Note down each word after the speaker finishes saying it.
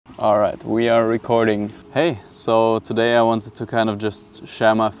Alright, we are recording. Hey, so today I wanted to kind of just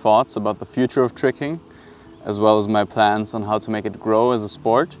share my thoughts about the future of tricking, as well as my plans on how to make it grow as a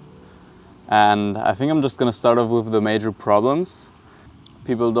sport. And I think I'm just gonna start off with the major problems.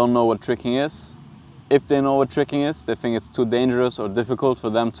 People don't know what tricking is. If they know what tricking is, they think it's too dangerous or difficult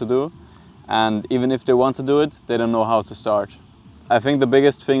for them to do. And even if they want to do it, they don't know how to start. I think the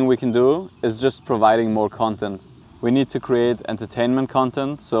biggest thing we can do is just providing more content. We need to create entertainment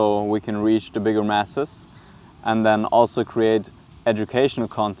content so we can reach the bigger masses, and then also create educational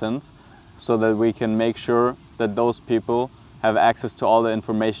content so that we can make sure that those people have access to all the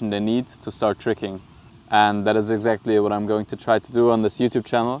information they need to start tricking. And that is exactly what I'm going to try to do on this YouTube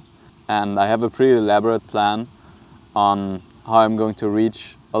channel. And I have a pretty elaborate plan on how I'm going to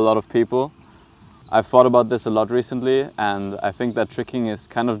reach a lot of people. I've thought about this a lot recently, and I think that tricking is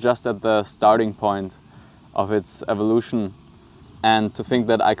kind of just at the starting point of its evolution, and to think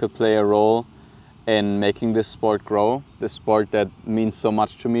that I could play a role in making this sport grow, this sport that means so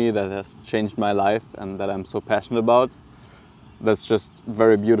much to me, that has changed my life and that I'm so passionate about, that's just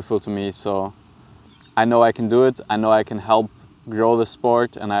very beautiful to me. So I know I can do it, I know I can help grow the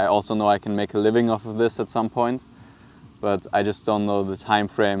sport, and I also know I can make a living off of this at some point, but I just don't know the time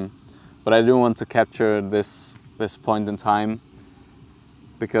frame. But I do want to capture this point in time,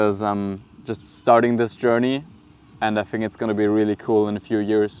 because I'm just starting this journey, and I think it's going to be really cool in a few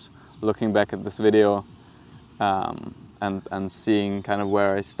years looking back at this video and seeing kind of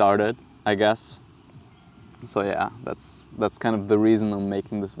where I started, I guess. So yeah, that's kind of the reason I'm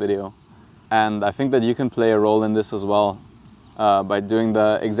making this video. And I think that you can play a role in this as well by doing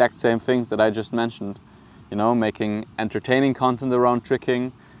the exact same things that I just mentioned. You know, making entertaining content around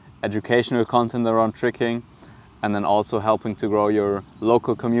tricking, educational content around tricking, and then also helping to grow your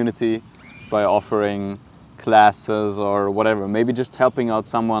local community by offering classes or whatever. Maybe just helping out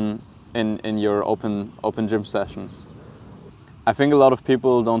someone in your open gym sessions. I think a lot of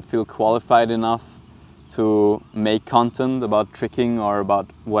people don't feel qualified enough to make content about tricking or about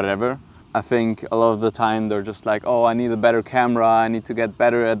whatever. I think a lot of the time they're just like, oh, I need a better camera, I need to get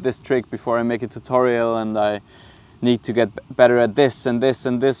better at this trick before I make a tutorial, and I need to get better at this and this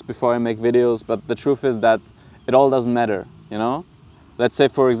and this before I make videos. But the truth is that it all doesn't matter, you know? Let's say,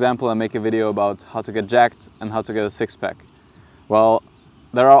 for example, I make a video about how to get jacked and how to get a six-pack. Well,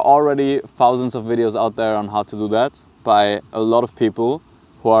 there are already thousands of videos out there on how to do that by a lot of people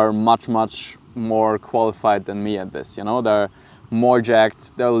who are much more qualified than me at this, you know? They're more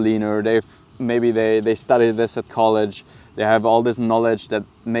jacked, they're leaner, maybe they studied this at college, they have all this knowledge that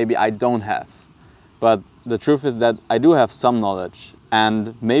maybe I don't have. But the truth is that I do have some knowledge,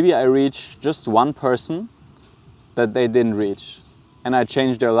 and maybe I reach just one person that they didn't reach, and I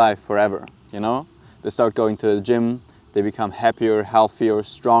change their life forever, you know? They start going to the gym, they become happier, healthier,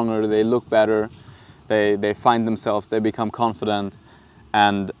 stronger, they look better, they find themselves, they become confident.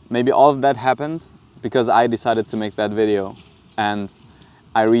 And maybe all of that happened because I decided to make that video, and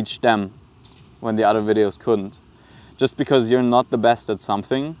I reached them when the other videos couldn't. Just because you're not the best at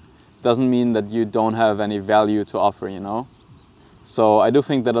something doesn't mean that you don't have any value to offer, you know? So I do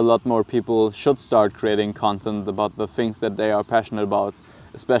think that a lot more people should start creating content about the things that they are passionate about,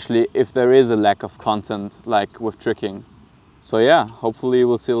 especially if there is a lack of content, like with tricking. So yeah, hopefully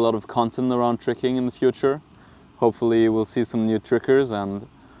we'll see a lot of content around tricking in the future. Hopefully we'll see some new trickers, and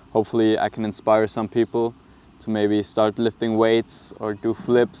hopefully I can inspire some people to maybe start lifting weights or do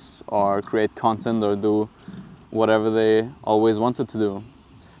flips or create content or do whatever they always wanted to do.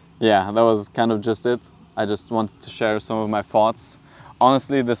 Yeah, that was kind of just it. I just wanted to share some of my thoughts.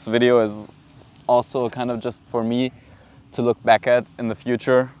 Honestly, this video is also kind of just for me to look back at in the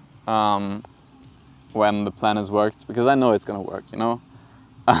future when the plan has worked, because I know it's gonna work, you know?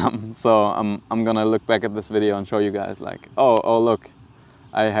 So I'm gonna look back at this video and show you guys like, oh look,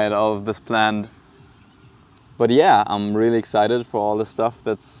 I had all of this planned. But yeah, I'm really excited for all the stuff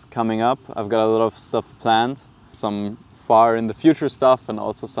that's coming up. I've got a lot of stuff planned, some far in the future stuff, and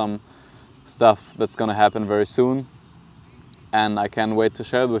also some stuff that's gonna happen very soon, and I can't wait to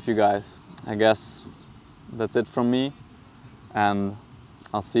share it with you guys. I guess that's it from me, and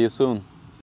I'll see you soon.